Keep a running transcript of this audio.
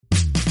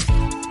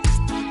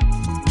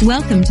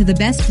Welcome to the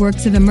best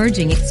works of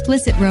emerging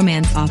explicit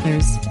romance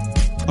authors.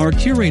 Our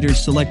curators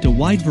select a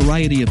wide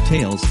variety of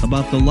tales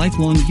about the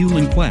lifelong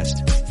human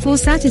quest for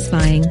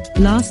satisfying,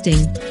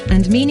 lasting,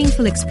 and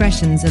meaningful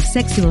expressions of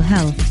sexual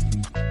health.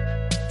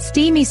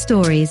 Steamy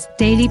Stories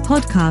daily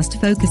podcast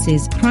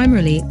focuses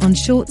primarily on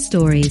short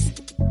stories.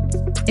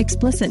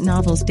 Explicit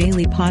Novels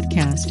Daily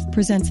Podcast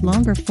presents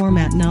longer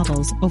format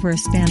novels over a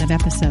span of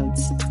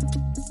episodes.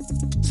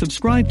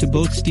 Subscribe to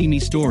both Steamy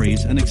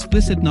Stories and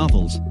Explicit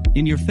Novels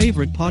in your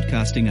favorite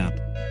podcasting app.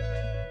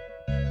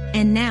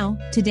 And now,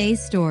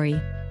 today's story.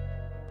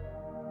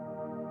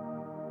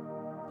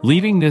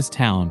 Leaving This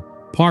Town,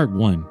 Part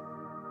 1.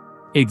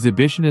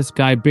 Exhibitionist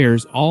guy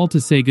bears all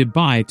to say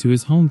goodbye to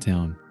his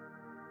hometown.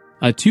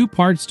 A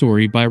two-part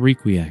story by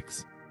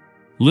Requiex.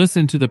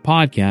 Listen to the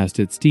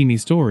podcast at Steamy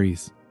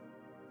Stories.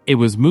 It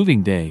was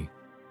moving day.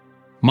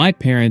 My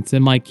parents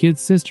and my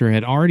kid's sister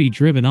had already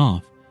driven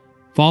off,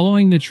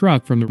 following the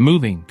truck from the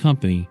moving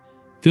company,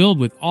 filled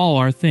with all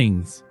our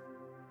things.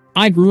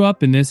 I grew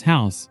up in this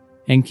house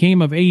and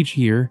came of age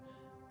here,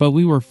 but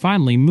we were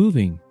finally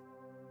moving.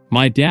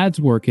 My dad's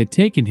work had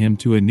taken him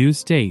to a new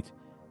state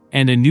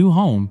and a new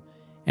home,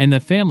 and the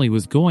family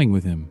was going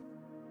with him.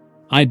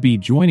 I'd be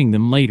joining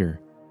them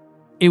later.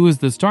 It was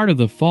the start of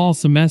the fall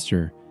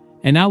semester,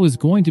 and I was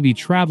going to be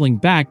traveling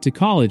back to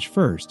college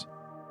first.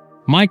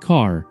 My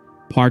car,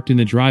 parked in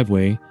the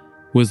driveway,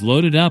 was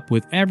loaded up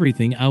with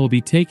everything I will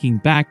be taking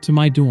back to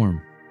my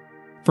dorm.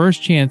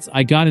 First chance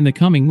I got in the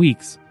coming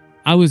weeks,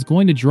 I was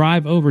going to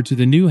drive over to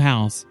the new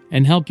house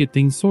and help get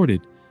things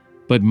sorted,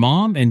 but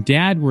Mom and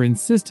Dad were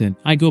insistent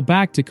I go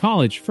back to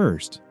college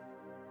first.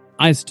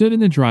 I stood in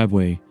the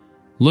driveway,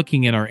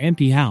 looking at our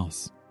empty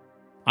house.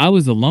 I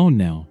was alone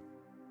now.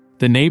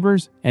 The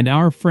neighbors and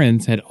our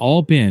friends had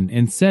all been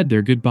and said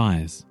their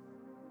goodbyes.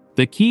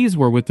 The keys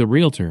were with the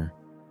realtor.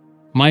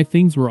 My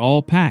things were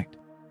all packed.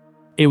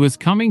 It was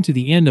coming to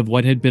the end of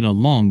what had been a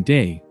long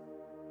day.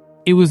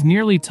 It was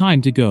nearly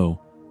time to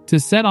go, to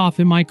set off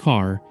in my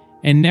car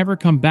and never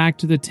come back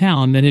to the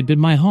town that had been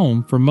my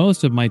home for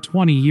most of my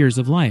 20 years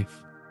of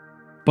life.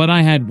 But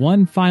I had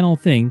one final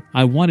thing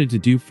I wanted to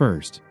do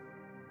first.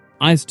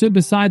 I stood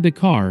beside the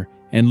car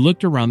and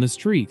looked around the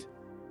street.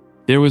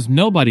 There was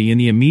nobody in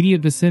the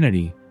immediate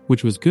vicinity,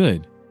 which was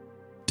good.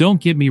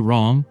 Don't get me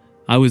wrong,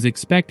 I was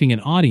expecting an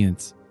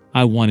audience.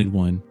 I wanted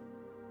one.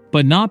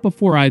 But not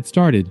before I'd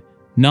started,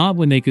 not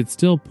when they could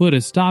still put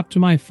a stop to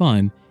my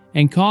fun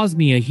and cause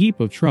me a heap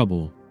of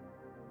trouble.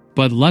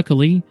 But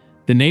luckily,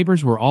 the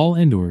neighbors were all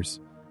indoors.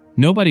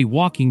 Nobody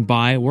walking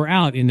by or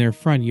out in their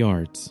front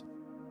yards.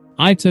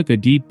 I took a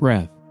deep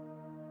breath.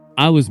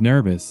 I was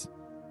nervous,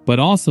 but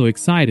also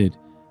excited,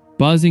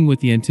 buzzing with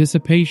the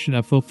anticipation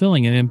of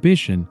fulfilling an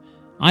ambition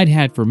I'd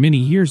had for many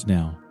years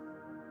now.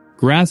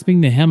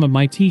 Grasping the hem of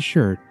my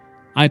t-shirt,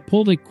 I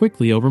pulled it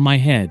quickly over my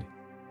head.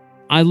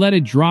 I let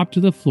it drop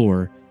to the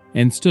floor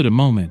and stood a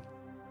moment.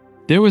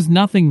 There was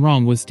nothing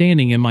wrong with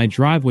standing in my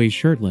driveway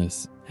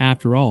shirtless.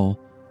 After all,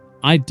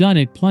 I'd done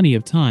it plenty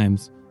of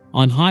times,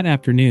 on hot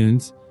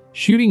afternoons,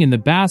 shooting in the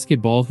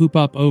basketball hoop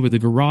up over the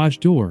garage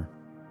door.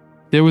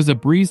 There was a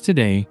breeze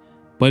today,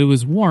 but it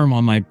was warm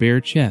on my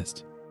bare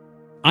chest.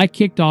 I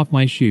kicked off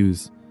my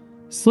shoes.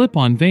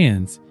 Slip-on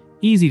Vans,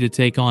 easy to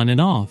take on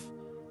and off.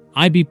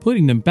 I'd be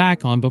putting them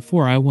back on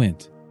before I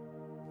went.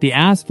 The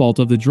asphalt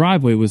of the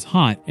driveway was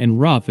hot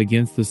and rough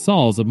against the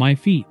soles of my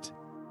feet.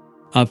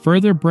 A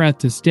further breath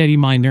to steady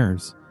my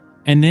nerves,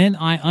 and then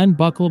I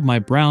unbuckled my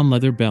brown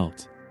leather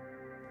belt.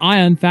 I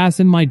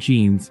unfastened my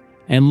jeans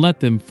and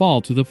let them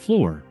fall to the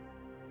floor.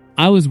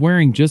 I was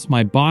wearing just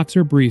my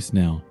boxer briefs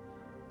now,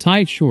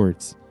 tight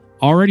shorts,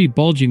 already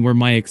bulging where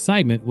my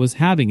excitement was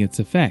having its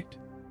effect.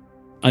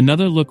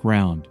 Another look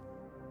round.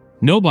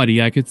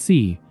 Nobody I could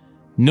see,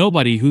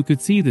 nobody who could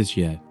see this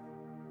yet.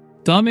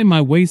 Thumb in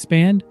my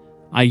waistband,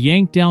 I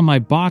yanked down my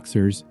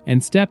boxers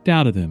and stepped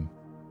out of them.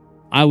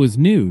 I was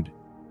nude.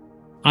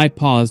 I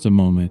paused a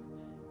moment,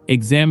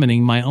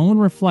 examining my own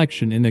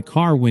reflection in the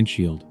car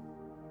windshield.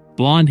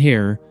 Blonde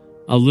hair,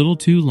 a little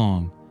too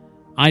long.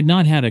 I'd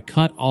not had a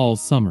cut all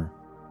summer.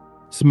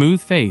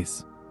 Smooth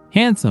face.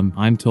 Handsome,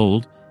 I'm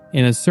told,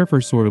 in a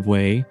surfer sort of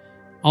way,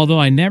 although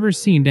I never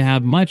seemed to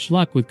have much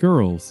luck with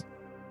girls.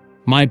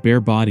 My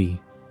bare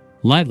body,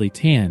 lightly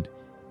tanned,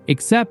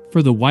 except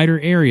for the wider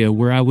area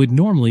where I would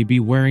normally be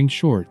wearing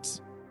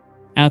shorts.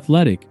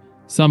 Athletic,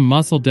 some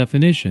muscle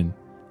definition.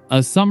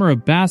 A summer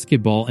of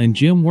basketball and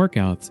gym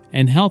workouts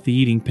and healthy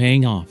eating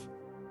paying off.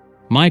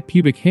 My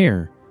pubic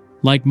hair,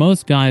 like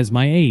most guys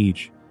my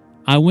age,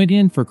 I went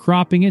in for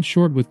cropping it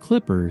short with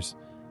clippers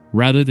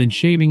rather than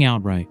shaving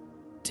outright,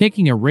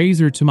 taking a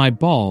razor to my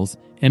balls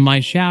and my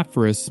shaft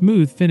for a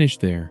smooth finish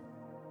there.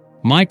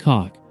 My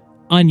cock,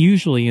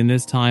 unusually in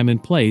this time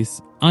and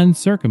place,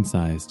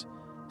 uncircumcised,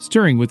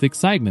 stirring with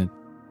excitement.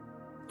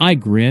 I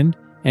grinned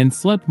and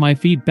slipped my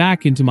feet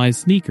back into my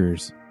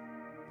sneakers.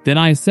 Then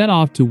I set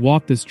off to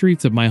walk the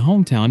streets of my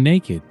hometown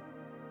naked.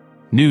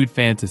 Nude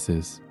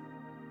fantasies.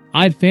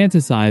 I'd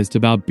fantasized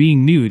about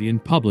being nude in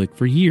public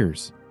for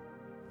years.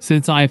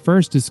 Since I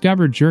first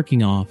discovered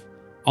jerking off,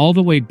 all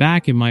the way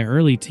back in my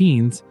early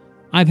teens,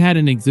 I've had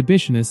an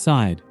exhibitionist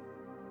side.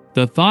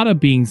 The thought of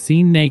being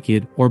seen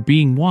naked or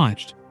being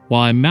watched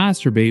while I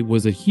masturbate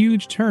was a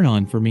huge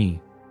turn-on for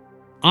me.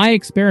 I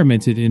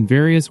experimented in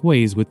various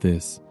ways with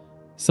this,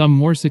 some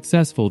more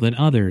successful than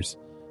others,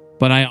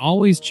 but I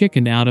always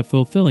chickened out of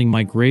fulfilling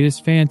my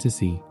greatest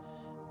fantasy,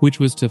 which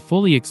was to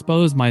fully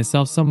expose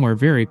myself somewhere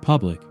very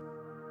public.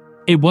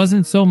 It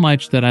wasn't so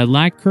much that I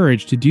lacked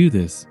courage to do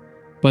this,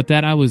 but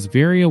that I was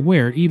very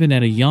aware even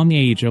at a young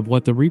age of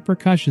what the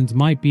repercussions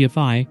might be if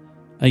I,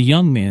 a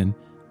young man,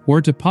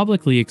 were to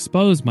publicly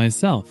expose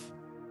myself.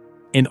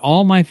 In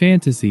all my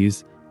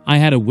fantasies, I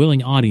had a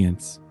willing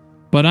audience,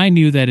 but I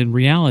knew that in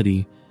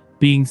reality,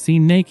 being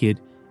seen naked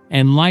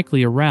and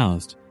likely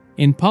aroused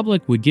in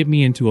public would get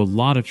me into a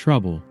lot of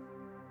trouble.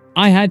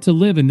 I had to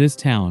live in this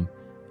town,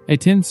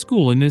 attend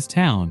school in this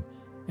town,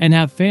 and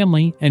have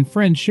family and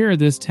friends share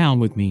this town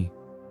with me.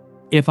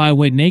 If I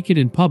went naked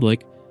in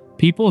public,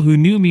 people who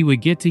knew me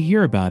would get to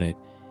hear about it,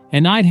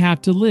 and I'd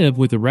have to live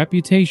with the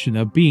reputation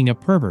of being a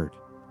pervert,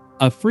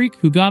 a freak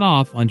who got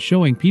off on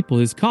showing people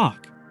his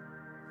cock.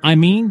 I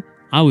mean,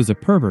 I was a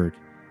pervert,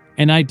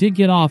 and I did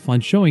get off on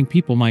showing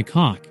people my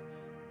cock,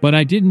 but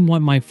I didn't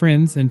want my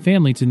friends and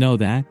family to know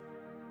that.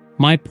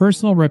 My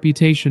personal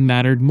reputation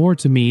mattered more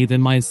to me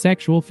than my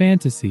sexual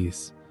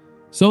fantasies.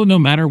 So no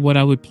matter what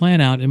I would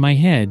plan out in my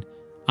head,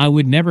 I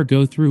would never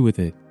go through with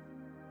it.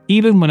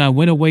 Even when I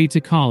went away to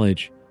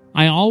college,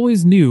 I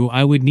always knew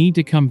I would need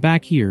to come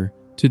back here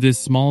to this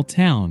small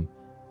town,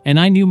 and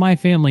I knew my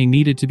family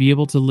needed to be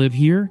able to live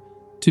here,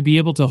 to be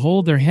able to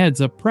hold their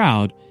heads up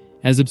proud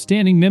as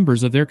upstanding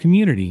members of their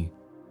community.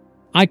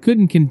 I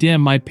couldn't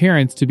condemn my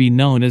parents to be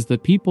known as the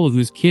people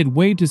whose kid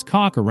waved his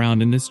cock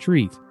around in the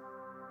street.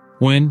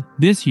 When,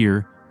 this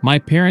year, my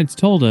parents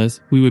told us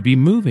we would be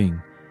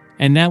moving,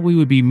 and that we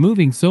would be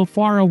moving so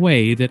far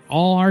away that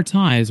all our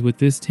ties with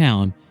this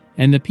town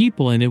and the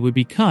people in it would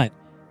be cut,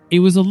 it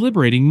was a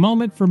liberating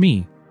moment for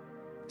me.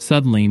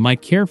 Suddenly, my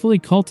carefully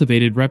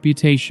cultivated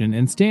reputation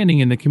and standing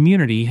in the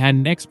community had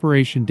an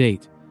expiration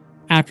date.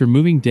 After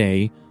moving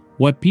day,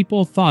 what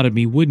people thought of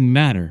me wouldn't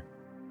matter.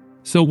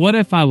 So what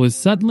if I was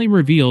suddenly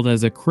revealed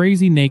as a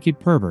crazy naked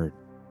pervert?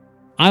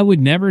 I would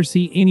never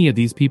see any of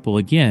these people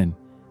again,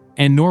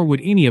 and nor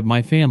would any of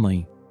my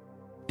family.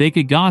 They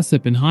could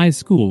gossip in high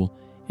school,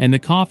 and the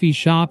coffee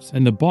shops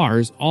and the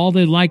bars all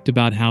they liked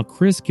about how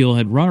Chris Gill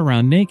had run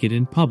around naked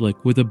in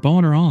public with a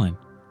boner on.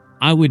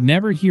 I would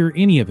never hear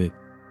any of it.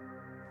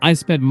 I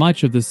spent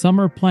much of the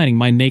summer planning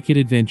my naked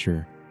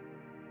adventure.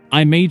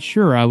 I made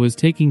sure I was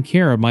taking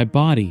care of my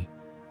body.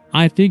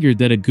 I figured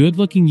that a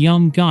good-looking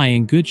young guy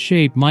in good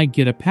shape might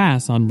get a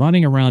pass on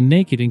running around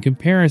naked in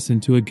comparison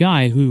to a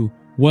guy who,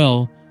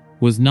 well,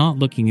 was not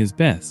looking his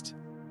best.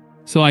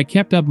 So I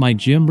kept up my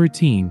gym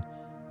routine,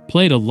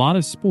 played a lot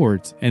of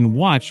sports, and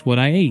watched what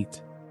I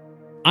ate.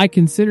 I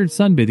considered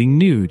sunbathing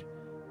nude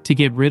to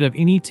get rid of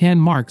any tan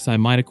marks I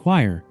might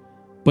acquire,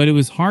 but it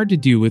was hard to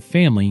do with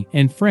family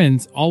and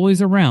friends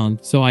always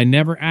around, so I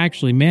never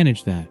actually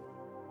managed that.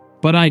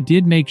 But I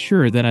did make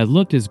sure that I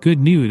looked as good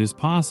nude as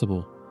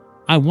possible.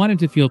 I wanted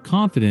to feel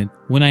confident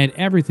when I had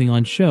everything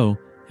on show,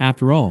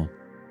 after all.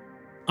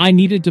 I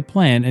needed to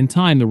plan and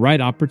time the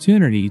right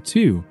opportunity,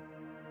 too.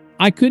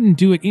 I couldn't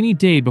do it any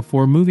day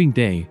before moving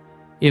day.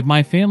 If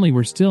my family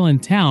were still in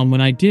town when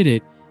I did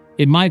it,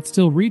 it might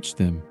still reach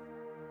them.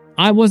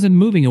 I wasn't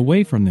moving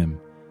away from them,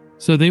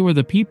 so they were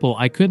the people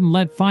I couldn't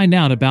let find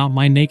out about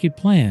my naked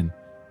plan,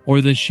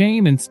 or the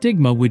shame and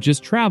stigma would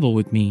just travel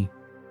with me.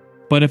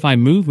 But if I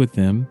moved with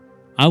them,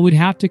 I would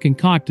have to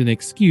concoct an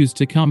excuse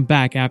to come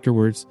back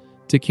afterwards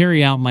to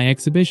carry out my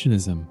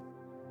exhibitionism.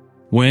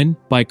 When,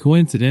 by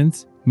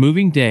coincidence,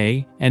 moving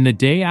day and the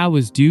day I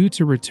was due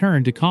to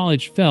return to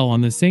college fell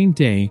on the same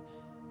day,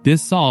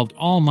 this solved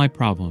all my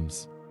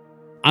problems.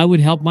 I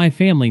would help my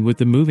family with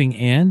the moving,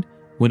 and,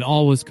 when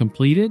all was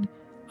completed,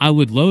 I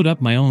would load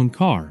up my own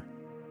car.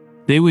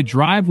 They would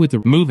drive with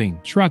the moving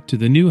truck to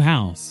the new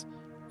house.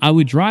 I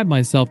would drive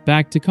myself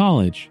back to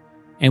college,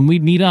 and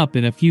we'd meet up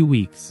in a few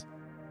weeks.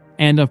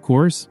 And of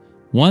course,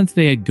 once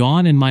they had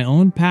gone and my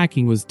own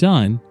packing was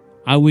done,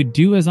 I would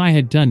do as I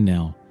had done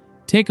now,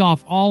 take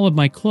off all of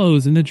my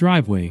clothes in the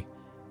driveway,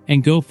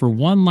 and go for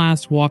one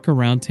last walk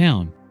around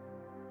town.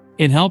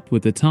 It helped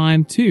with the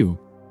time, too.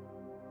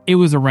 It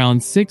was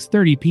around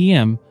 6:30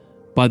 p.m.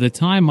 by the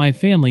time my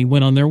family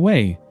went on their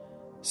way,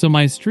 so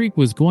my streak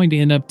was going to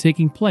end up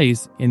taking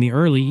place in the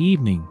early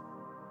evening.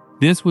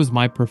 This was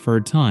my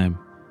preferred time,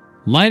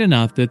 light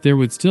enough that there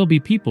would still be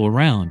people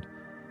around,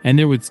 and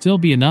there would still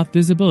be enough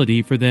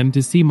visibility for them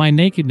to see my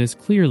nakedness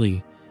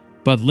clearly,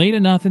 but late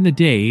enough in the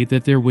day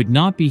that there would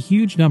not be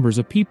huge numbers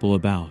of people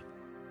about.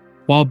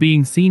 While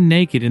being seen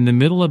naked in the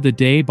middle of the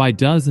day by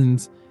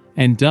dozens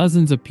and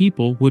dozens of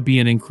people would be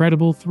an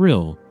incredible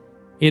thrill,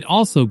 it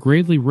also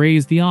greatly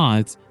raised the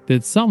odds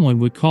that someone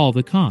would call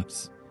the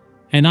cops,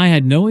 and I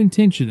had no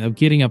intention of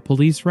getting a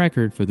police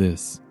record for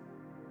this.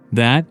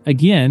 That,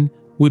 again,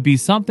 would be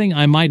something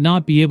I might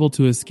not be able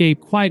to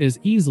escape quite as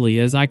easily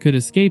as I could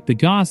escape the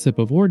gossip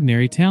of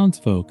ordinary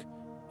townsfolk,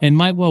 and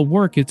might well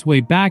work its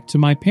way back to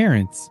my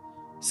parents,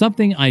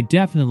 something I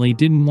definitely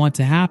didn't want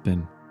to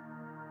happen.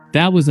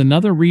 That was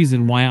another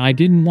reason why I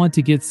didn't want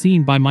to get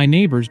seen by my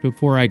neighbors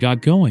before I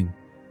got going.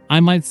 I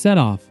might set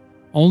off,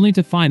 only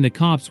to find the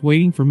cops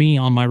waiting for me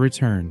on my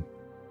return.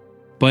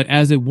 But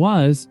as it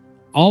was,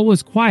 all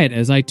was quiet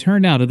as I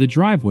turned out of the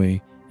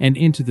driveway and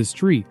into the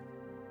street.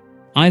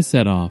 I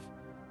set off,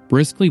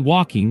 briskly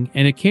walking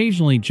and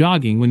occasionally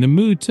jogging when the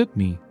mood took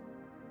me.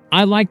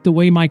 I liked the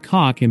way my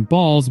cock and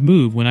balls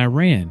moved when I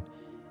ran,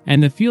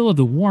 and the feel of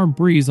the warm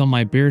breeze on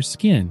my bare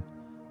skin,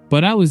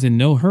 but I was in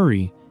no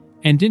hurry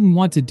and didn't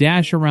want to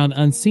dash around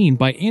unseen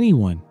by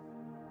anyone.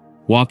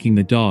 Walking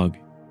the dog.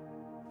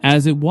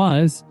 As it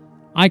was,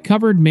 I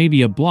covered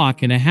maybe a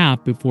block and a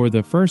half before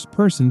the first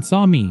person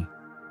saw me.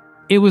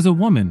 It was a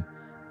woman.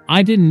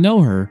 I didn't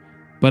know her,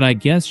 but I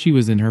guess she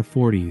was in her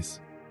 40s.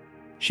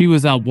 She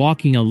was out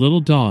walking a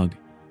little dog,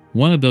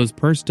 one of those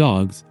purse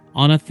dogs,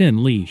 on a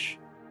thin leash.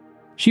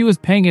 She was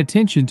paying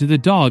attention to the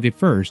dog at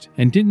first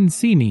and didn't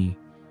see me,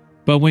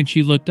 but when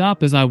she looked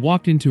up as I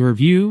walked into her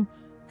view,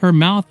 her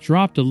mouth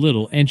dropped a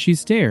little and she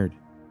stared.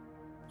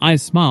 I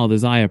smiled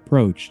as I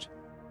approached.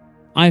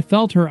 I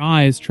felt her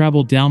eyes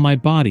travel down my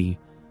body,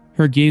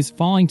 her gaze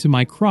falling to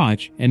my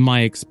crotch and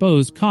my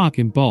exposed cock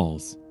and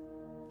balls.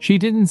 She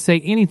didn't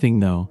say anything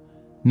though,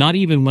 not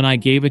even when I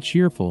gave a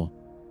cheerful,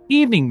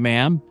 "Evening,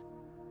 ma'am,"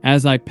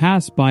 as I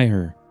passed by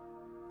her.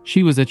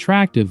 She was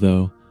attractive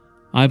though.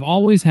 I've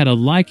always had a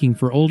liking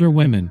for older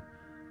women.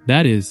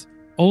 That is,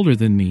 older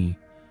than me.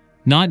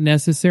 Not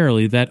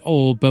necessarily that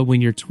old, but when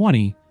you're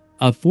 20,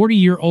 a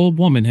 40-year-old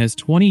woman has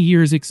 20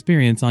 years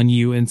experience on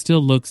you and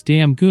still looks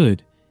damn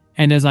good.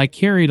 And as I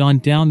carried on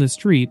down the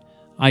street,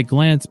 I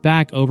glanced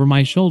back over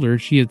my shoulder.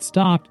 She had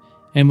stopped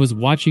and was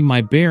watching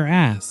my bare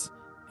ass,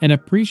 an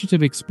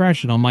appreciative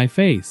expression on my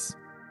face.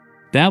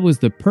 That was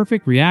the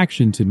perfect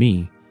reaction to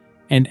me,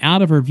 and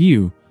out of her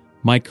view,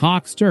 my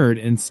cock stirred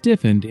and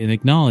stiffened in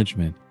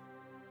acknowledgement.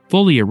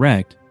 Fully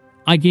erect,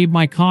 I gave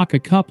my cock a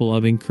couple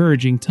of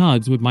encouraging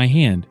tugs with my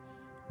hand,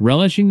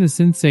 relishing the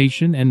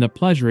sensation and the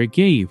pleasure it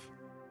gave.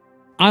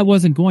 I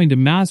wasn't going to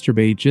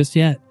masturbate just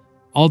yet,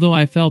 although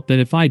I felt that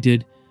if I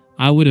did,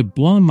 I would have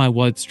blown my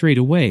wad straight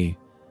away,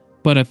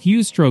 but a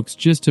few strokes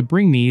just to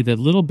bring me that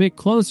little bit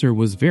closer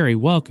was very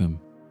welcome.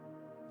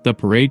 The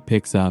parade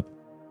picks up.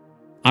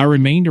 I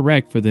remained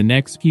erect for the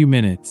next few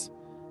minutes,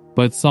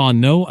 but saw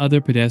no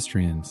other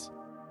pedestrians.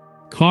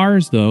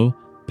 Cars, though,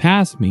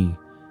 passed me,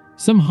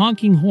 some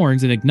honking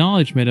horns in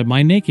acknowledgement of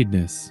my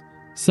nakedness,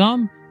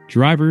 some,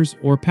 drivers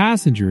or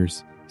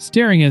passengers,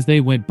 staring as they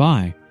went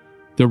by,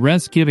 the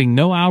rest giving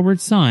no outward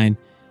sign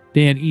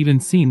they had even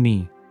seen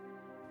me.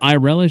 I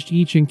relished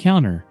each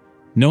encounter,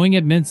 knowing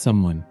it meant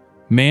someone,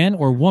 man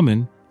or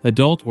woman,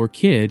 adult or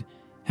kid,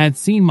 had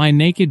seen my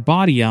naked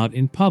body out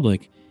in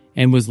public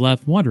and was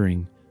left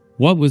wondering,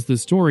 what was the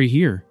story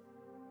here?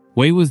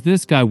 Why was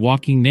this guy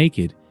walking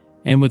naked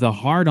and with a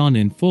hard-on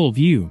in full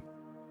view?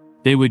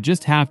 They would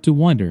just have to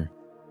wonder.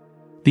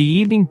 The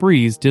evening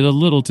breeze did a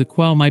little to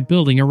quell my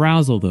building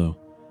arousal though,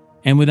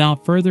 and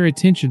without further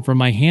attention from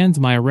my hands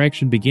my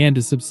erection began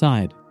to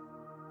subside.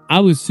 I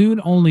was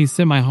soon only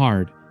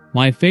semi-hard,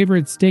 my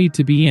favorite state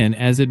to be in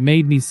as it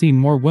made me seem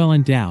more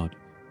well-endowed.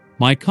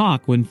 My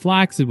cock when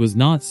flaccid was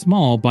not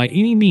small by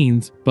any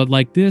means, but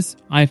like this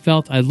I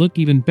felt I'd look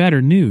even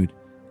better nude,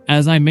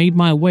 as I made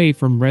my way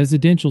from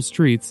residential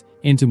streets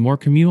into more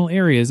communal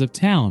areas of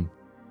town.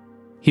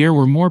 Here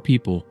were more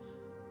people,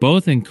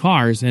 both in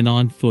cars and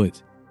on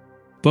foot.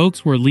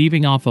 Folks were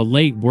leaving off a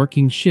late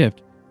working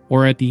shift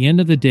or at the end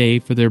of the day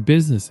for their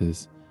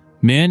businesses,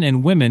 men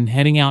and women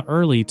heading out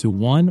early to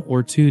one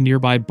or two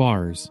nearby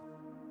bars.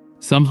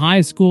 Some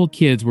high school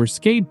kids were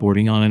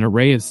skateboarding on an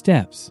array of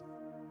steps.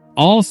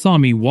 All saw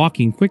me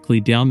walking quickly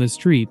down the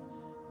street,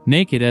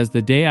 naked as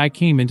the day I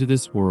came into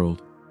this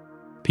world.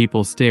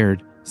 People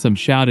stared, some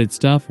shouted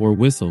stuff or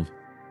whistled.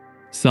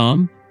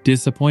 Some,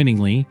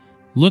 disappointingly,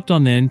 looked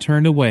on then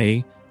turned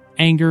away,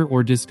 anger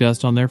or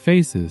disgust on their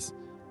faces.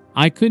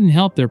 I couldn't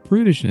help their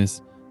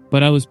prudishness,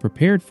 but I was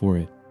prepared for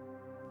it.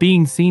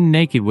 Being seen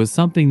naked was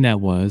something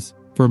that was,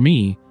 for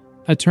me,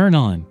 a turn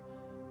on,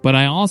 but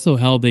I also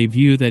held a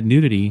view that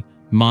nudity,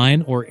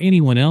 mine or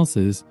anyone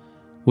else's,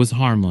 was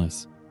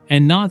harmless,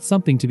 and not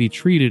something to be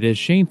treated as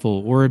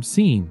shameful or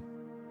obscene.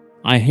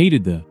 I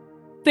hated the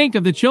 "think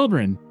of the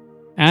children"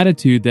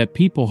 attitude that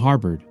people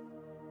harbored.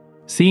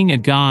 Seeing a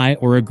guy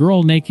or a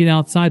girl naked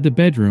outside the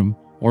bedroom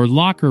or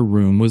locker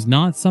room was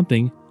not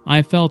something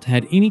I felt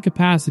had any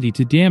capacity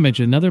to damage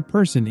another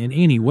person in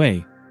any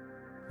way.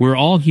 We're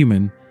all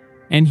human,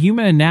 and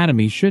human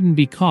anatomy shouldn't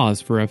be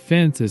cause for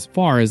offense as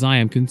far as I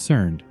am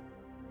concerned.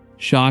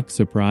 Shock,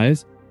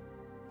 surprise,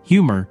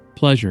 humor,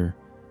 pleasure.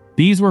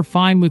 These were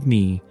fine with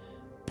me,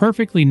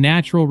 perfectly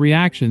natural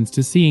reactions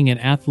to seeing an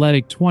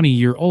athletic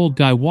 20-year-old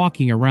guy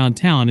walking around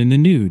town in the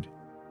nude.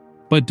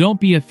 But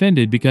don't be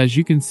offended because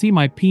you can see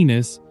my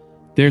penis.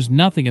 There's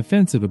nothing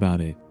offensive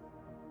about it.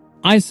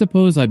 I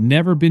suppose I've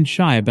never been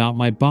shy about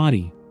my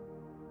body.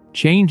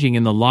 Changing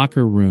in the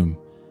locker room,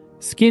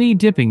 skinny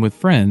dipping with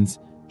friends,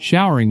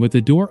 showering with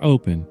the door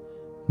open.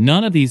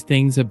 None of these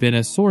things have been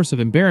a source of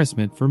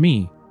embarrassment for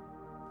me.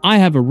 I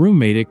have a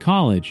roommate at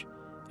college,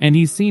 and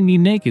he's seen me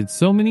naked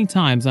so many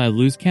times I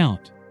lose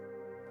count.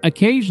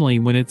 Occasionally,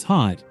 when it's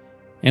hot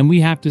and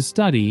we have to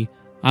study,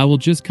 I will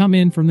just come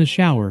in from the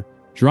shower,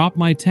 drop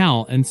my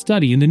towel, and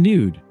study in the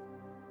nude.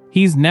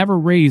 He's never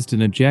raised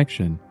an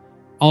objection,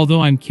 although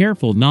I'm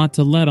careful not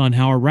to let on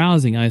how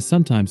arousing I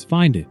sometimes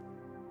find it.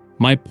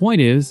 My point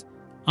is,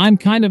 I'm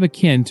kind of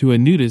akin to a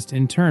nudist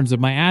in terms of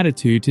my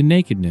attitude to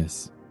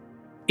nakedness.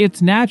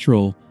 It's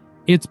natural,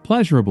 it's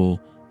pleasurable,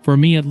 for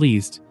me at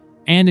least,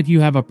 and if you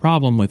have a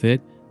problem with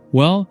it,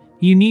 well,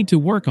 you need to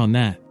work on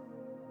that.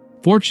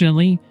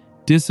 Fortunately,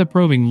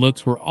 disapproving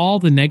looks were all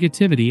the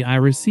negativity I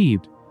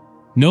received.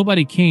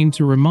 Nobody came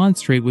to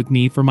remonstrate with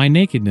me for my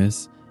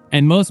nakedness,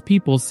 and most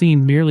people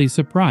seemed merely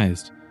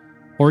surprised,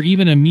 or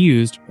even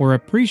amused or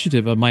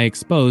appreciative of my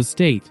exposed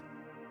state.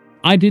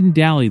 I didn't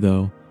dally,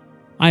 though.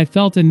 I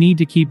felt a need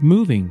to keep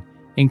moving,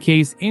 in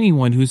case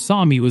anyone who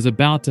saw me was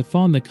about to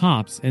phone the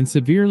cops and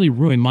severely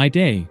ruin my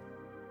day.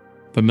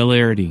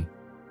 Familiarity.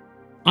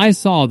 I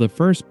saw the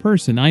first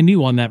person I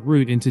knew on that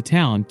route into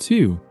town,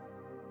 too.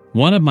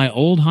 One of my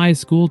old high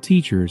school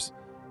teachers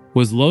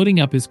was loading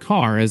up his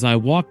car as I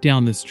walked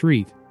down the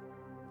street.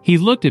 He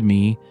looked at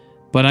me,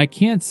 but I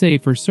can't say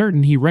for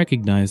certain he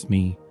recognized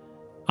me.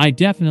 I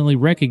definitely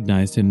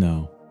recognized him,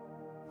 though.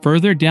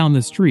 Further down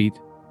the street,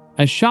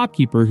 a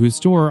shopkeeper whose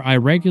store I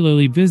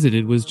regularly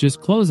visited was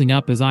just closing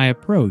up as I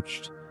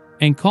approached,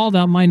 and called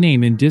out my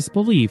name in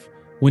disbelief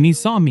when he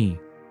saw me.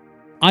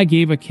 I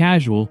gave a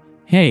casual,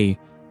 "Hey,"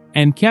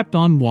 and kept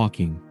on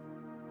walking.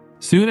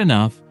 Soon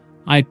enough,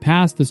 I'd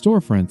passed the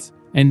storefronts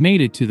and made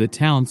it to the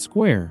town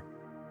square.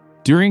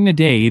 During the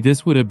day,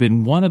 this would have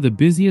been one of the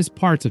busiest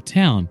parts of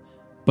town,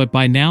 but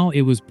by now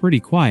it was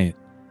pretty quiet,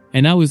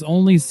 and I was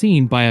only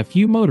seen by a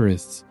few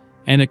motorists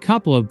and a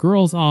couple of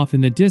girls off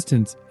in the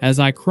distance as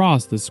I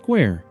crossed the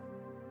square.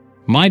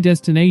 My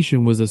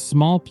destination was a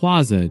small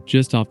plaza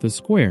just off the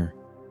square.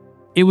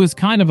 It was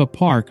kind of a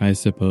park, I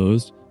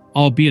supposed,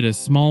 albeit a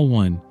small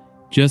one,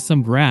 just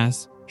some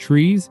grass,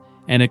 trees,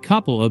 and a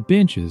couple of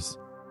benches.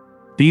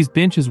 These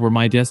benches were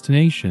my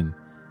destination.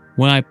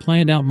 When I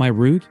planned out my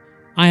route,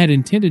 I had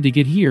intended to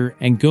get here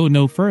and go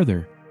no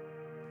further.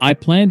 I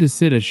planned to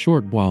sit a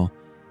short while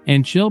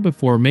and chill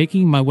before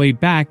making my way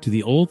back to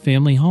the old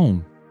family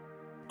home.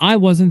 I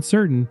wasn't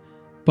certain,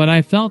 but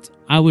I felt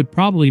I would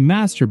probably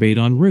masturbate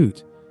en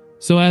route,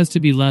 so as to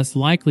be less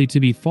likely to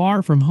be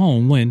far from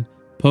home when,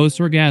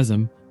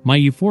 post-orgasm, my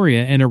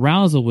euphoria and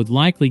arousal would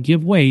likely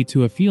give way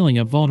to a feeling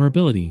of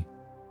vulnerability.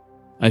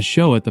 A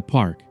show at the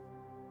park.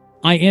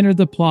 I entered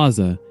the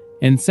plaza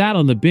and sat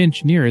on the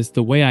bench nearest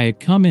the way I had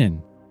come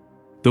in.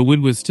 The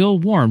wood was still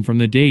warm from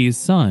the day's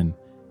sun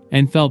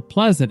and felt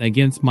pleasant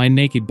against my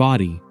naked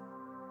body.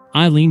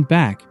 I leaned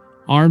back,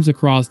 arms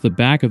across the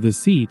back of the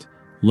seat,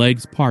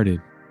 legs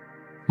parted.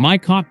 My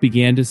cock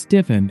began to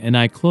stiffen and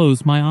I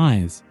closed my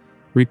eyes,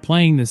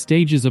 replaying the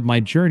stages of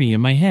my journey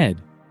in my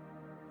head.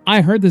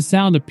 I heard the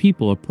sound of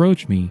people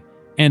approach me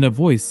and a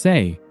voice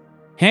say,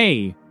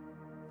 "Hey!"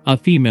 A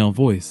female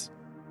voice.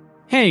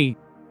 "Hey!"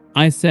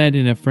 I said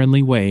in a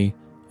friendly way,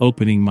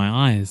 opening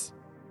my eyes.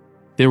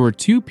 There were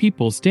two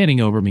people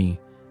standing over me,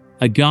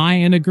 a guy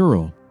and a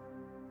girl.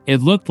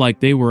 It looked like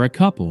they were a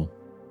couple.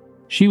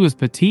 She was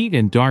petite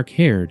and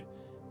dark-haired,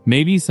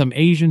 maybe some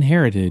Asian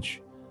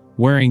heritage,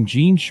 wearing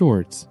jean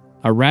shorts,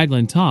 a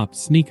raglan top,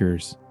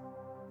 sneakers.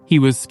 He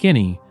was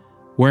skinny,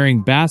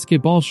 wearing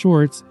basketball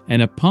shorts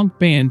and a punk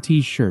band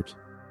t-shirt.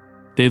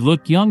 They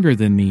looked younger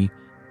than me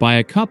by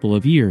a couple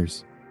of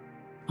years.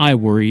 I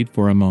worried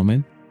for a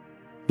moment.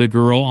 The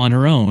girl on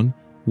her own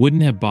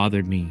wouldn't have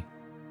bothered me.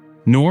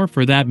 Nor,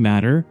 for that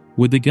matter,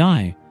 would the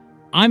guy.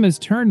 I'm as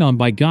turned on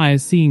by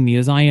guys seeing me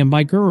as I am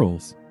by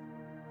girls.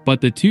 But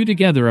the two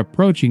together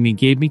approaching me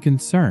gave me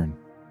concern.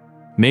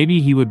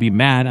 Maybe he would be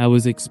mad I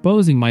was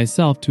exposing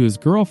myself to his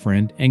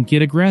girlfriend and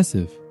get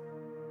aggressive.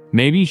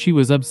 Maybe she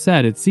was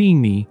upset at seeing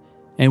me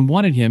and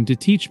wanted him to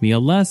teach me a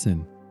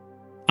lesson.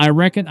 I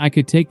reckon I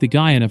could take the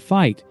guy in a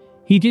fight.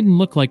 He didn't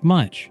look like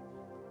much.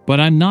 But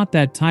I'm not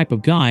that type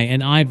of guy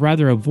and I'd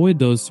rather avoid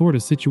those sort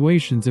of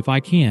situations if I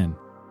can.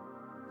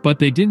 But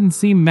they didn't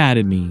seem mad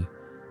at me.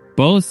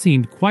 Both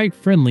seemed quite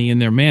friendly in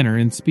their manner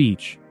and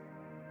speech.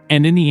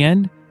 And in the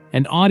end,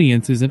 an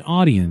audience is an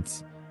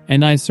audience,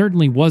 and I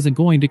certainly wasn't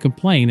going to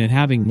complain at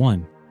having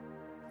one.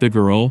 The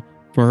girl,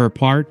 for her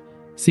part,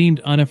 seemed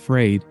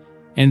unafraid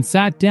and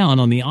sat down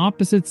on the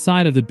opposite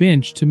side of the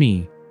bench to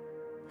me.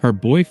 Her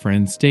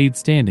boyfriend stayed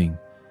standing,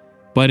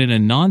 but in a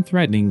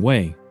non-threatening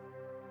way.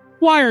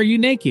 "Why are you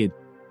naked?"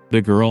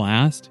 the girl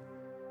asked.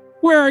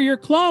 "Where are your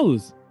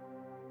clothes?"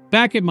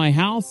 "Back at my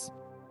house,"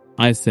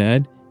 I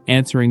said,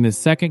 answering the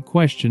second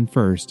question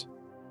first.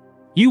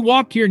 "You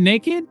walked here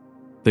naked?"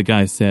 the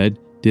guy said,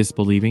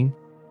 disbelieving.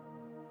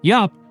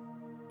 "Yup,"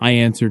 I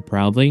answered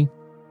proudly.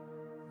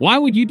 "Why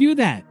would you do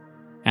that?"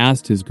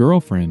 asked his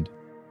girlfriend.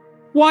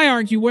 "Why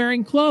aren't you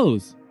wearing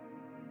clothes?"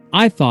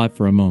 I thought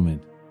for a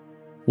moment.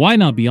 Why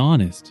not be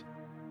honest?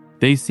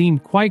 They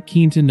seemed quite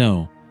keen to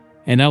know,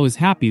 and I was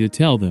happy to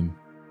tell them.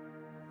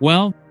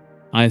 "Well,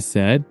 I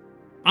said.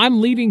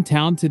 I'm leaving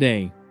town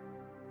today.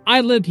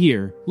 I lived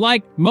here,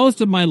 like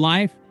most of my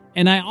life,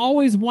 and I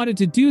always wanted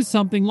to do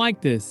something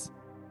like this.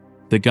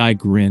 The guy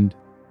grinned.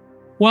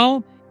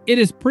 Well, it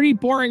is pretty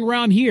boring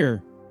around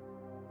here.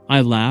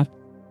 I laughed.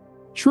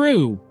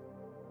 True,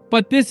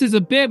 but this is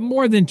a bit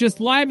more than just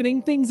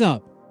livening things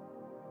up.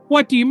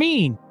 What do you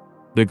mean?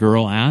 The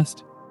girl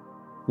asked.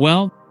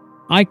 Well,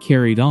 I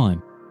carried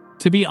on.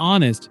 To be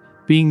honest,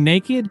 being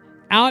naked,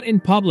 out in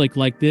public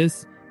like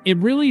this, it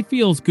really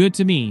feels good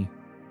to me.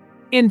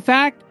 In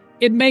fact,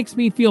 it makes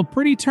me feel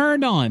pretty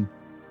turned on.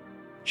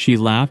 She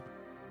laughed.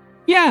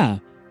 Yeah,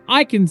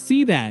 I can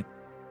see that.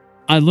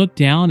 I looked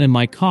down and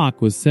my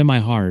cock was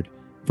semi-hard,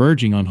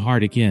 verging on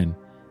hard again.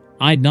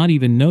 I'd not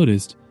even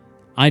noticed.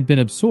 I'd been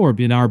absorbed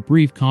in our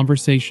brief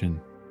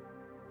conversation.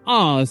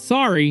 Aw,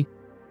 sorry.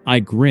 I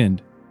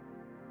grinned.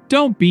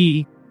 Don't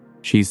be,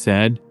 she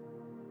said.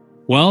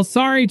 Well,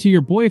 sorry to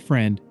your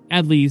boyfriend,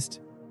 at least.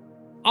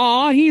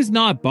 Aw, he's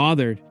not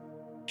bothered.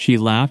 She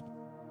laughed.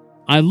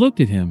 I looked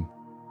at him.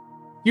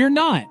 You're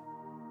not?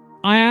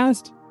 I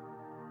asked.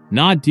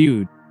 Not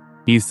dude,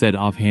 he said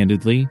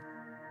offhandedly.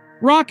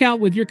 Rock out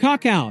with your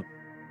cock out.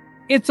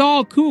 It's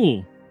all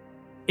cool.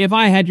 If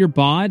I had your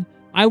bod,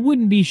 I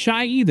wouldn't be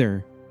shy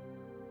either.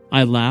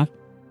 I laughed.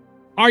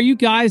 Are you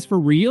guys for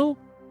real?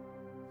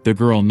 The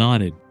girl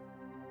nodded.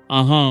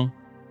 Uh-huh.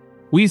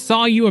 We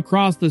saw you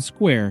across the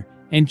square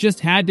and just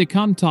had to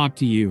come talk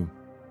to you.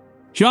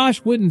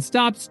 Josh wouldn't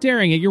stop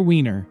staring at your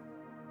wiener.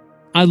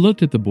 I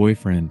looked at the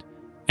boyfriend,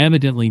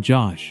 evidently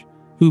Josh,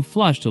 who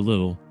flushed a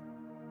little.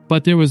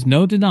 But there was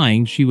no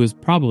denying she was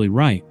probably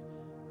right.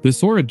 The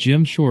sort of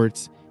gym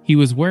shorts he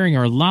was wearing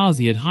are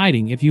lousy at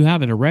hiding if you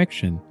have an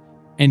erection,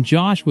 and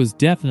Josh was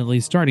definitely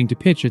starting to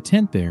pitch a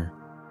tent there.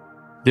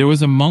 There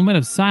was a moment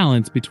of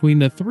silence between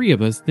the three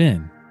of us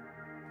then.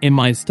 In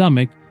my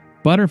stomach,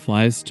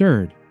 butterflies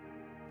stirred.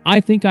 I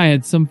think I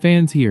had some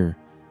fans here.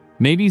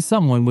 Maybe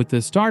someone with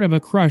the start of a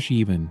crush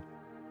even.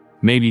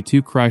 Maybe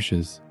 2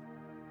 crushes.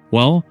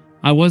 Well,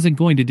 I wasn't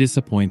going to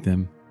disappoint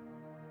them.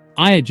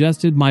 I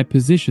adjusted my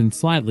position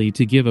slightly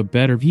to give a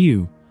better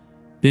view,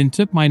 then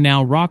took my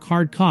now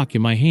rock-hard cock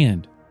in my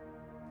hand.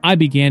 I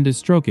began to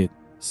stroke it,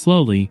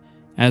 slowly,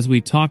 as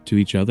we talked to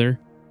each other.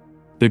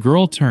 The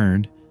girl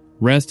turned,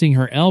 resting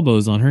her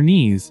elbows on her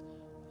knees,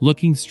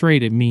 looking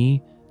straight at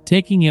me,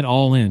 taking it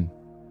all in.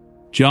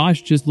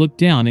 Josh just looked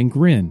down and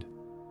grinned.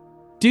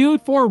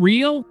 Dude, for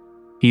real?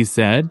 He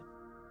said.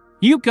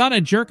 You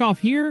gotta jerk off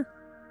here?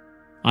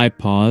 I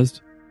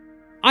paused.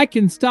 I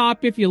can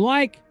stop if you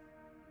like.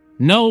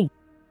 No,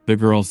 the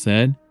girl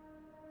said.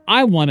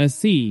 I want to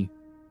see.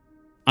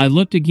 I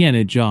looked again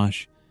at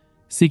Josh,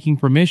 seeking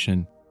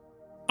permission.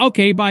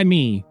 Okay, by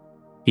me,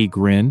 he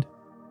grinned.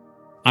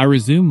 I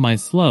resumed my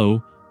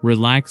slow,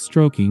 relaxed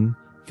stroking,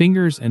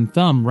 fingers and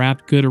thumb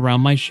wrapped good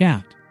around my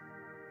shaft.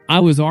 I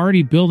was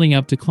already building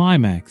up to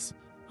climax.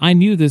 I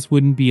knew this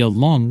wouldn't be a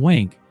long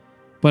wank,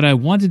 but I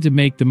wanted to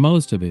make the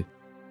most of it.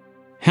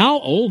 How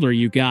old are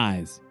you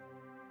guys?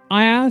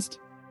 I asked.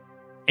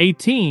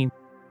 18,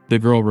 the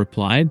girl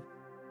replied.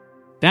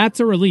 That's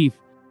a relief,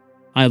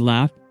 I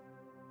laughed.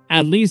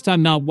 At least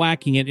I'm not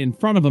whacking it in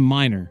front of a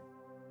minor.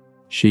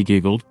 She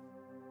giggled.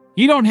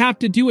 You don't have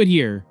to do it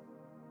here.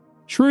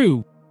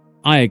 True,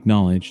 I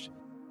acknowledged.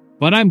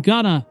 But I'm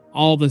gonna,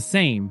 all the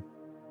same.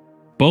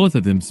 Both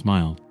of them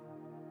smiled.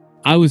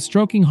 I was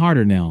stroking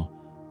harder now,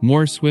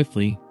 more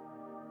swiftly.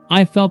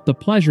 I felt the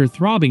pleasure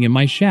throbbing in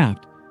my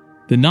shaft,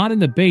 the knot in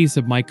the base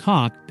of my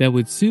cock that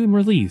would soon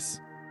release.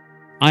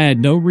 I had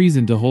no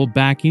reason to hold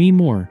back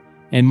anymore,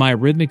 and my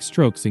rhythmic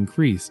strokes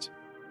increased.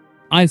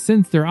 I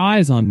sensed their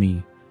eyes on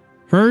me.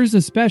 Hers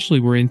especially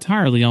were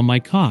entirely on my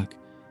cock,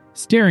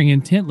 staring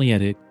intently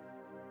at it.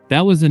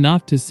 That was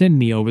enough to send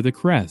me over the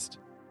crest.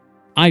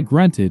 I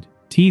grunted,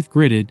 teeth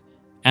gritted,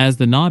 as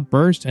the knot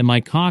burst and my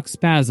cock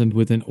spasmed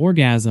with an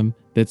orgasm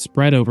that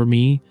spread over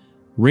me,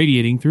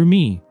 radiating through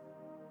me.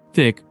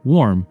 Thick,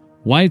 warm,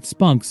 white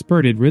spunk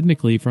spurted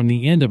rhythmically from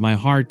the end of my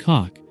hard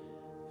cock,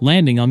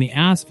 landing on the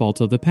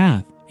asphalt of the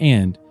path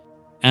and,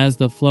 as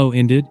the flow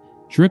ended,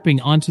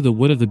 dripping onto the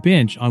wood of the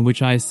bench on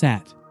which I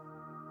sat.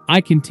 I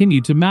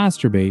continued to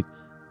masturbate,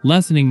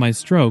 lessening my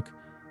stroke,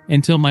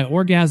 until my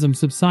orgasm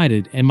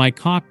subsided and my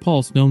cock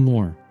pulsed no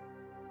more.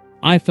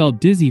 I felt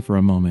dizzy for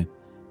a moment,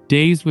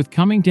 dazed with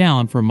coming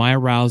down from my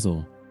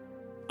arousal.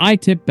 I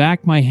tipped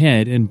back my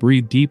head and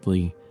breathed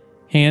deeply,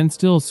 hands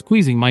still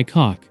squeezing my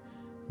cock,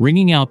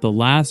 wringing out the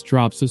last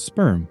drops of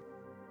sperm.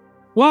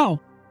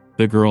 Wow,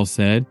 the girl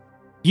said.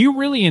 You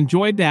really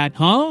enjoyed that,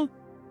 huh?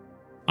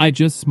 I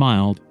just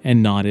smiled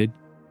and nodded.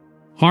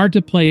 Hard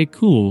to play it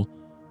cool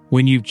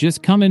when you've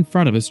just come in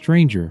front of a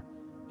stranger.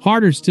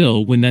 Harder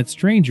still when that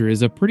stranger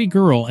is a pretty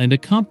girl and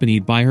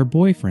accompanied by her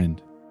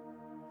boyfriend.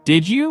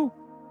 Did you?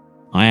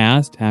 I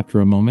asked after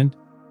a moment.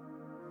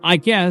 I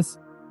guess,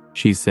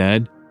 she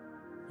said.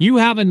 You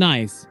have a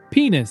nice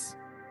penis.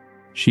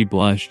 She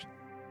blushed.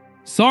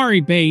 Sorry,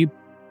 babe,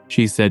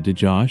 she said to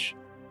Josh.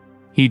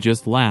 He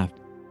just laughed.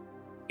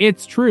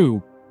 It's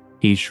true,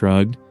 he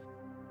shrugged.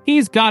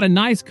 He's got a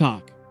nice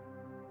cock.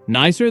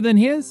 Nicer than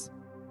his?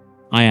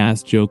 I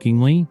asked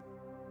jokingly.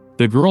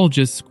 The girl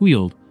just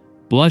squealed,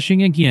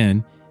 blushing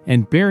again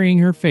and burying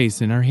her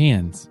face in her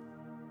hands.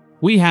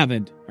 We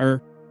haven't,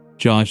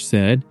 Josh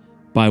said,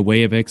 by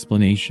way of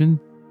explanation.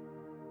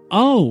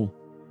 Oh,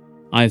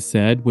 I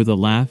said with a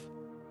laugh.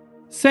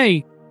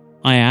 Say,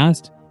 I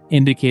asked,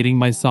 indicating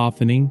my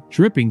softening,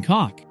 dripping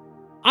cock.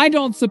 I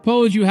don't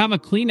suppose you have a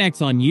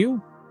Kleenex on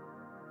you?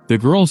 The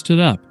girl stood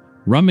up,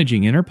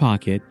 rummaging in her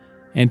pocket,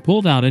 and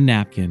pulled out a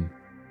napkin.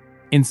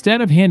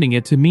 Instead of handing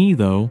it to me,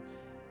 though,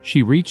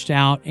 she reached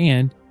out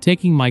and,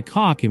 taking my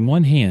cock in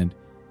one hand,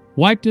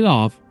 wiped it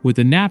off with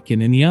the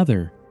napkin in the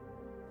other.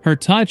 Her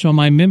touch on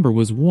my member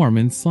was warm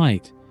and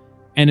slight,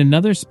 and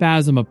another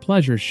spasm of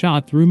pleasure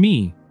shot through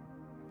me.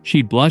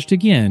 She blushed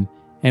again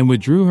and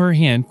withdrew her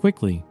hand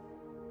quickly.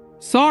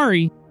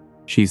 Sorry,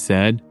 she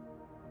said.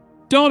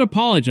 Don't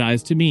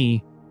apologize to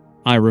me,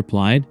 I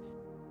replied.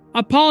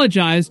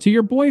 Apologize to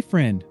your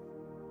boyfriend.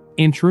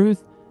 In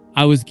truth,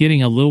 I was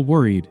getting a little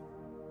worried.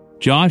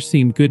 Josh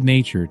seemed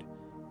good-natured,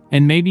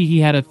 and maybe he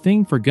had a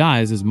thing for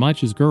guys as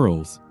much as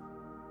girls.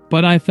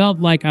 But I felt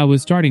like I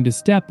was starting to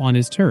step on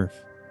his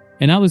turf,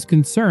 and I was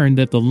concerned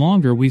that the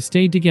longer we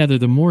stayed together,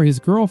 the more his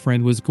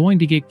girlfriend was going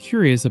to get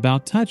curious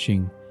about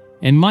touching.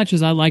 And much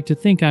as I like to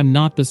think I'm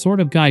not the sort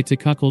of guy to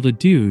cuckold a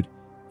dude,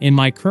 in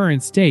my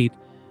current state,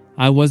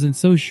 I wasn't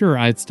so sure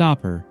I'd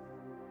stop her.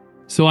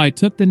 So I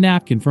took the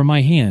napkin from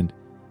my hand,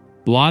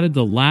 blotted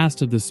the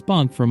last of the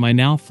spunk from my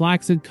now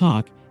flaccid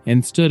cock,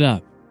 and stood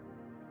up.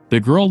 The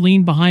girl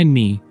leaned behind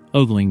me,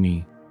 ogling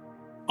me.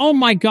 Oh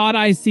my God,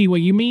 I see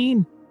what you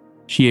mean,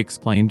 she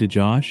exclaimed to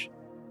Josh.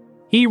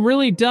 He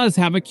really does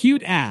have a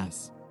cute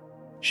ass.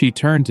 She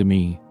turned to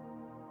me.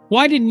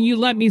 Why didn't you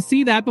let me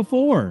see that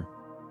before?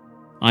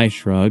 I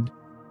shrugged.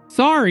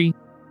 Sorry,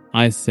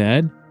 I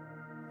said.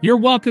 You're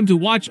welcome to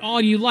watch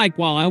all you like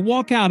while I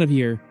walk out of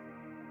here.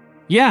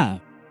 Yeah,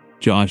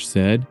 Josh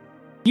said.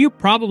 You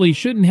probably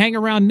shouldn't hang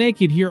around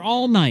naked here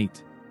all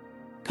night.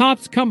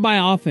 Cops come by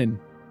often.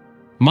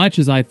 Much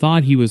as I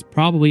thought he was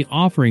probably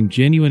offering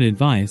genuine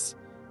advice,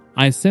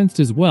 I sensed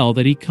as well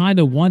that he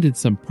kinda wanted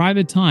some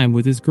private time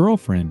with his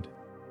girlfriend.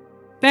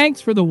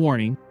 Thanks for the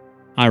warning,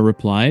 I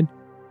replied.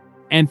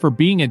 And for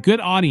being a good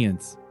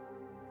audience.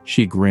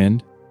 She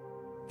grinned.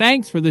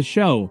 Thanks for the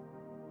show,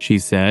 she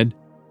said.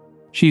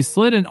 She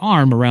slid an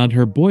arm around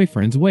her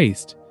boyfriend's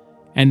waist,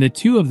 and the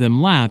two of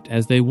them laughed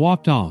as they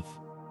walked off.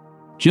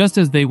 Just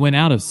as they went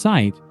out of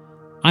sight,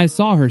 I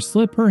saw her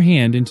slip her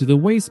hand into the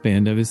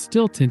waistband of his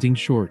still-tinting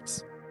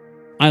shorts.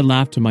 I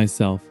laughed to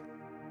myself.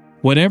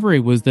 Whatever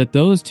it was that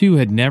those two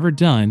had never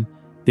done,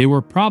 they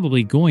were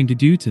probably going to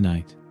do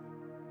tonight.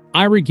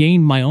 I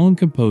regained my own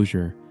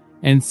composure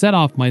and set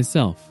off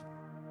myself.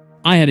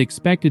 I had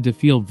expected to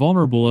feel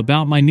vulnerable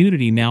about my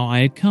nudity, now I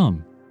had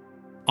come.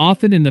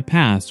 Often in the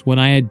past, when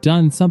I had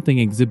done something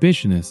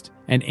exhibitionist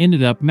and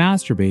ended up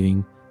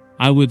masturbating,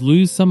 I would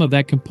lose some of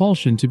that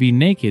compulsion to be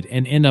naked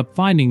and end up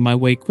finding my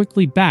way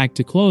quickly back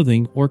to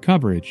clothing or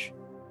coverage.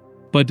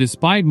 But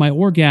despite my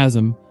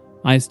orgasm,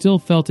 I still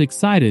felt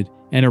excited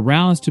and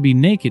aroused to be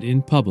naked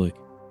in public.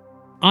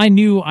 I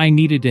knew I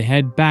needed to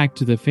head back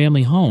to the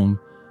family home,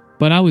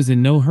 but I was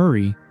in no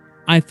hurry.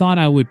 I thought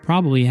I would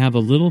probably have a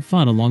little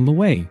fun along the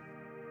way.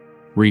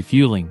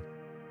 Refueling.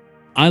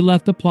 I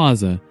left the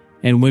plaza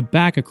and went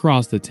back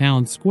across the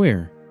town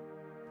square.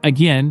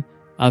 Again,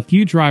 a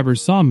few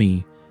drivers saw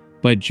me,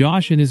 but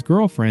Josh and his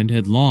girlfriend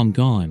had long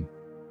gone.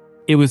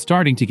 It was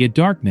starting to get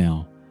dark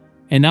now,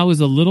 and I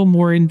was a little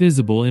more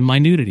invisible in my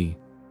nudity.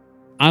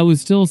 I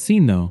was still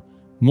seen though,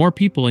 more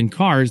people in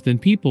cars than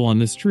people on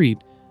the street,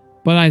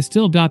 but I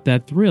still got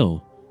that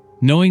thrill,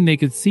 knowing they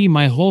could see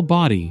my whole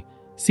body,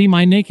 see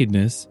my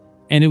nakedness,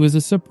 and it was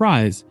a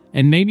surprise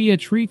and maybe a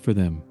treat for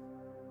them.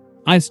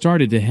 I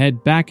started to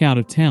head back out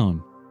of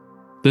town.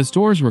 The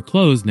stores were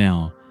closed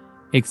now,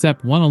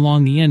 except one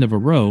along the end of a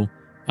row,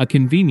 a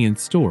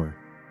convenience store.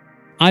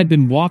 I'd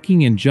been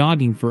walking and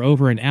jogging for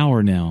over an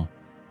hour now,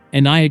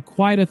 and I had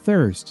quite a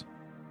thirst.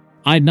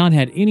 I'd not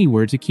had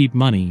anywhere to keep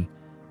money,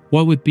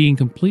 what with being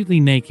completely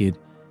naked,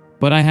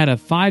 but I had a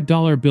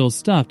 $5 bill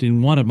stuffed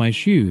in one of my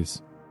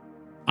shoes.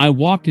 I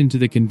walked into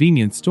the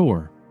convenience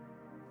store.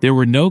 There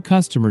were no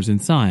customers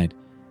inside,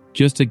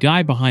 just a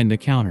guy behind the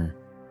counter.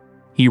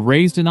 He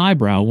raised an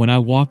eyebrow when I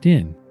walked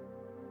in.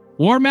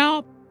 Warm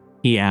out?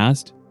 He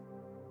asked.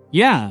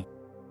 Yeah,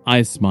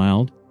 I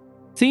smiled.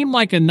 Seemed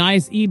like a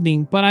nice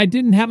evening, but I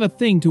didn't have a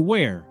thing to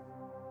wear.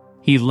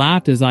 He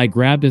laughed as I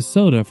grabbed a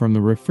soda from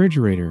the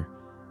refrigerator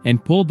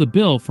and pulled the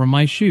bill from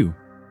my shoe.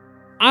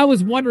 I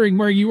was wondering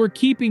where you were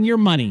keeping your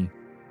money.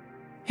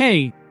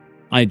 Hey,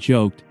 I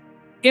joked.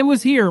 It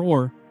was here,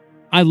 or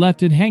I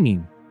left it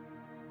hanging.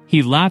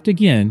 He laughed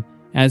again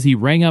as he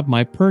rang up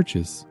my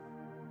purchase.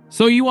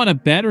 So you want to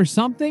bet or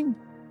something?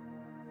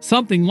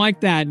 Something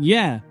like that,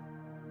 yeah.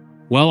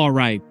 Well, all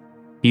right,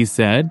 he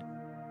said.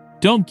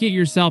 Don't get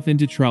yourself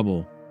into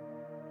trouble.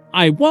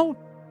 I won't,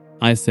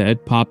 I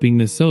said, popping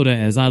the soda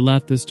as I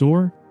left the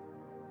store.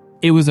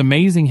 It was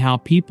amazing how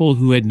people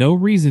who had no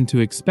reason to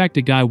expect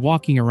a guy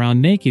walking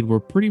around naked were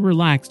pretty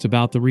relaxed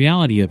about the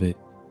reality of it.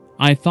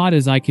 I thought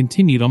as I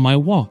continued on my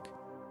walk.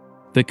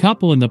 The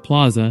couple in the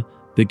plaza,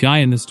 the guy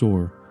in the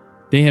store,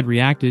 they had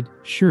reacted,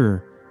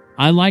 sure.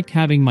 I liked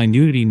having my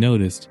nudity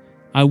noticed.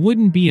 I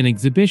wouldn't be an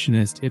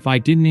exhibitionist if I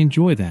didn't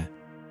enjoy that.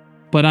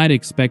 But I'd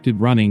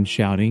expected running,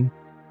 shouting,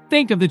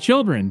 "Think of the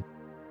children!"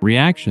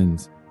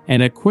 reactions,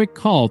 and a quick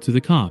call to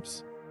the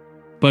cops.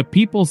 But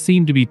people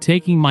seemed to be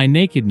taking my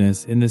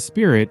nakedness in the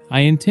spirit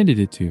I intended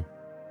it to.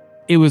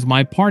 It was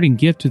my parting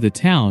gift to the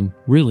town,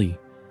 really.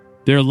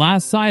 Their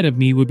last sight of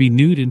me would be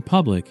nude in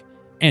public,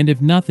 and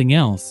if nothing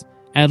else,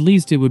 at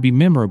least it would be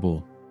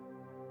memorable.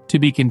 To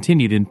be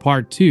continued in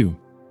Part 2.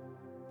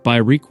 By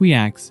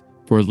Requiax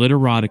for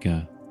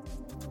Literotica.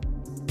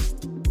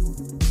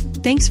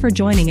 Thanks for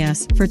joining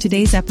us for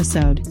today's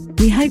episode.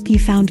 We hope you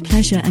found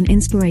pleasure and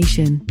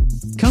inspiration.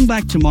 Come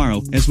back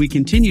tomorrow as we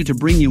continue to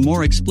bring you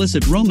more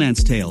explicit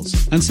romance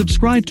tales, and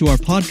subscribe to our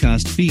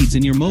podcast feeds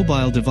in your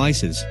mobile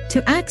devices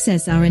To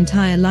access our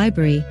entire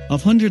library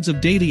of hundreds of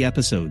daily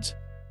episodes.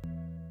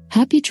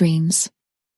 Happy dreams.